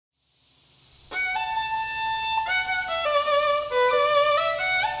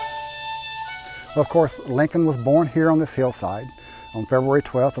Well, of course, Lincoln was born here on this hillside on February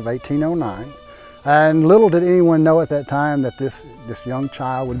 12th of 1809. And little did anyone know at that time that this young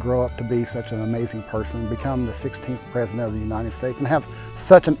child would grow up to be such an amazing person, become the 16th President of the United States, and have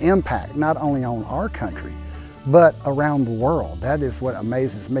such an impact, not only on our country, but around the world. That is what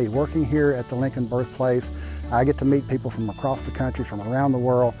amazes me. Working here at the Lincoln Birthplace, I get to meet people from across the country, from around the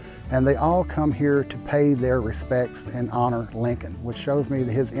world, and they all come here to pay their respects and honor Lincoln, which shows me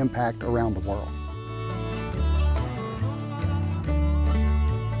his impact around the world.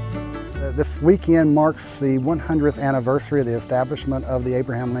 This weekend marks the 100th anniversary of the establishment of the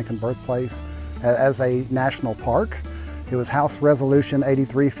Abraham Lincoln Birthplace as a national park. It was House Resolution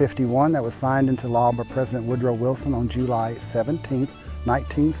 8351 that was signed into law by President Woodrow Wilson on July 17,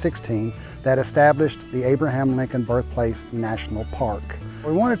 1916, that established the Abraham Lincoln Birthplace National Park.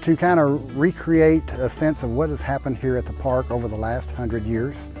 We wanted to kind of recreate a sense of what has happened here at the park over the last 100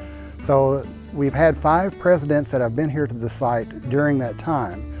 years. So we've had 5 presidents that have been here to the site during that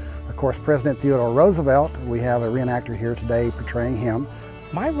time. Of course, President Theodore Roosevelt, we have a reenactor here today portraying him.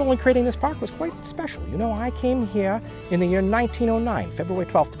 My role in creating this park was quite special. You know, I came here in the year 1909, February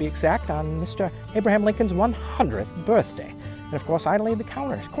 12th to be exact, on Mr. Abraham Lincoln's 100th birthday. And of course, I laid the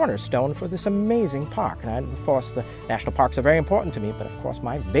cornerstone for this amazing park. And of course, the national parks are very important to me, but of course,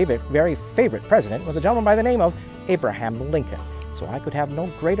 my very favorite president was a gentleman by the name of Abraham Lincoln. So I could have no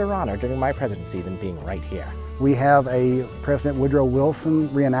greater honor during my presidency than being right here. We have a President Woodrow Wilson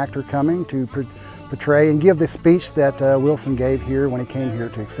reenactor coming to portray and give the speech that Wilson gave here when he came here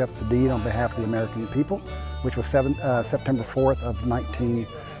to accept the deed on behalf of the American people, which was September 4th of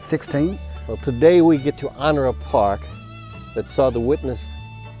 1916. Well, today we get to honor a park that saw the witness,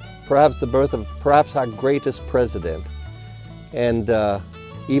 perhaps the birth of perhaps our greatest president. And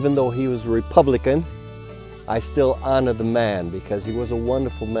even though he was a Republican, I still honor the man because he was a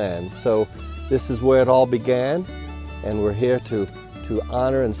wonderful man. So this is where it all began, and we're here to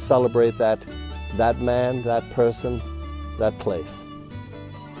honor and celebrate that man, that person, that place.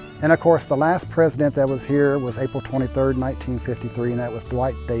 And of course, the last president that was here was April 23rd, 1953, and that was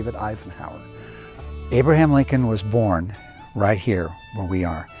Dwight David Eisenhower. Abraham Lincoln was born right here where we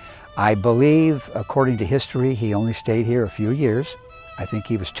are. I believe, according to history, he only stayed here a few years. I think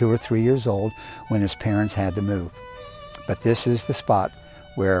he was 2 or 3 years old when his parents had to move. But this is the spot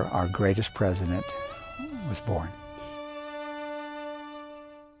where our greatest president was born.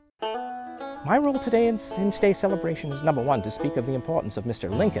 My role today in today's celebration is, number one, to speak of the importance of Mr.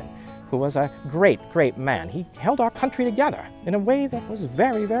 Lincoln, who was a great man. He held our country together in a way that was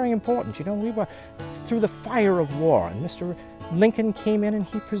very important. You know, we were through the fire of war, and Mr. Lincoln came in and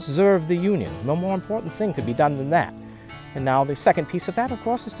he preserved the Union. No more important thing could be done than that. And now the second piece of that, of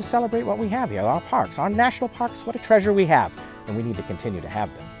course, is to celebrate what we have here, our parks, our national parks. What a treasure we have, and we need to continue to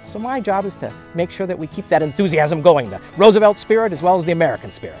have them. So my job is to make sure that we keep that enthusiasm going, the Roosevelt spirit as well as the American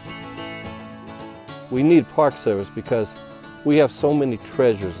spirit. We need Park Service because we have so many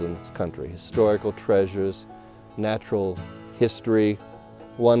treasures in this country, historical treasures, natural history,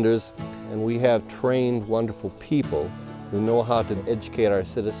 wonders, and we have trained, wonderful people who know how to educate our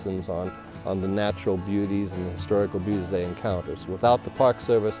citizens on the natural beauties and the historical beauties they encounter. So without the Park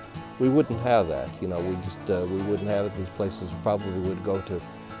Service, we wouldn't have that. You know, we wouldn't have it. These places probably would go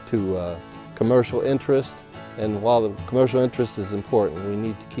to commercial interest. And while the commercial interest is important, we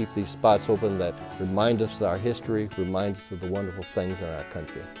need to keep these spots open that remind us of our history, remind us of the wonderful things in our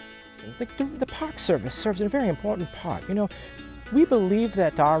country. The Park Service serves a very important part. You know, we believe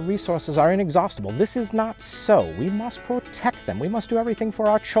that our resources are inexhaustible. This is not so. We must protect them. We must do everything for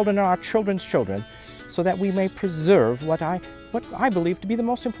our children and our children's children so that we may preserve what I believe to be the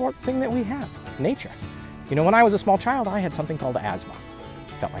most important thing that we have, nature. You know, when I was a small child, I had something called asthma.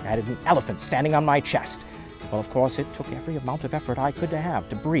 It felt like I had an elephant standing on my chest. Well, of course, it took every amount of effort I could have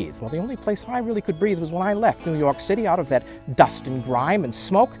to breathe. Well, the only place I really could breathe was when I left New York City out of that dust and grime and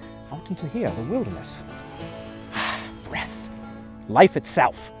smoke out into here, the wilderness. Breath. Life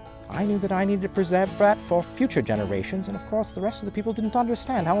itself. I knew that I needed to preserve that for future generations, and of course, the rest of the people didn't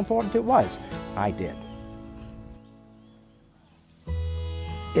understand how important it was. I did.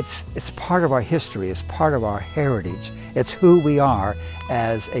 It's part of our history, it's part of our heritage. It's who we are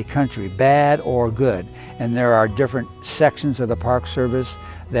as a country, bad or good. And there are different sections of the Park Service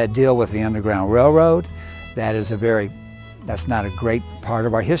that deal with the Underground Railroad. That's not a great part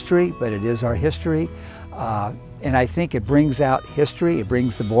of our history, but it is our history. And I think it brings out history, it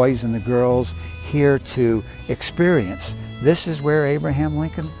brings the boys and the girls here to experience. This is where Abraham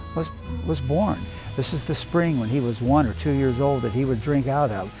Lincoln was born. This is the spring when he was 1 or 2 years old that he would drink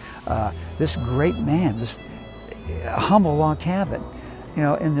out of. This great man, this humble log cabin. you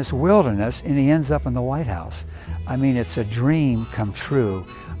know, in this wilderness, and he ends up in the White House. I mean, it's a dream come true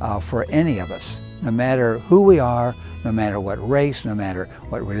for any of us, no matter who we are, no matter what race, no matter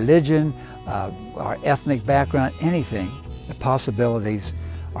what religion, our ethnic background, anything. The possibilities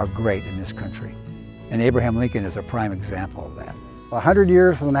are great in this country. And Abraham Lincoln is a prime example of that. 100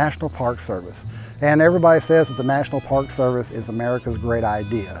 years of the National Park Service. And everybody says that the National Park Service is America's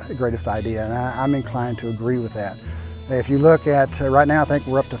greatest idea, and I'm inclined to agree with that. If you look at, right now I think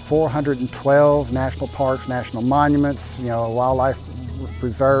we're up to 412 national parks, national monuments, you know, wildlife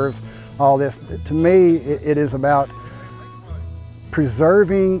preserves, all this. To me, it is about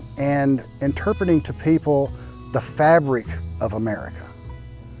preserving and interpreting to people the fabric of America.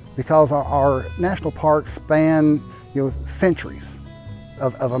 Because our national parks span, you know, centuries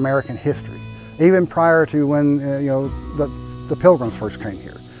of American history. Even prior to when you know, the Pilgrims first came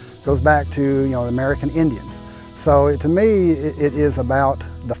here. It goes back to, you know, the American Indians. So to me, it is about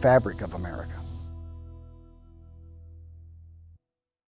the fabric of America.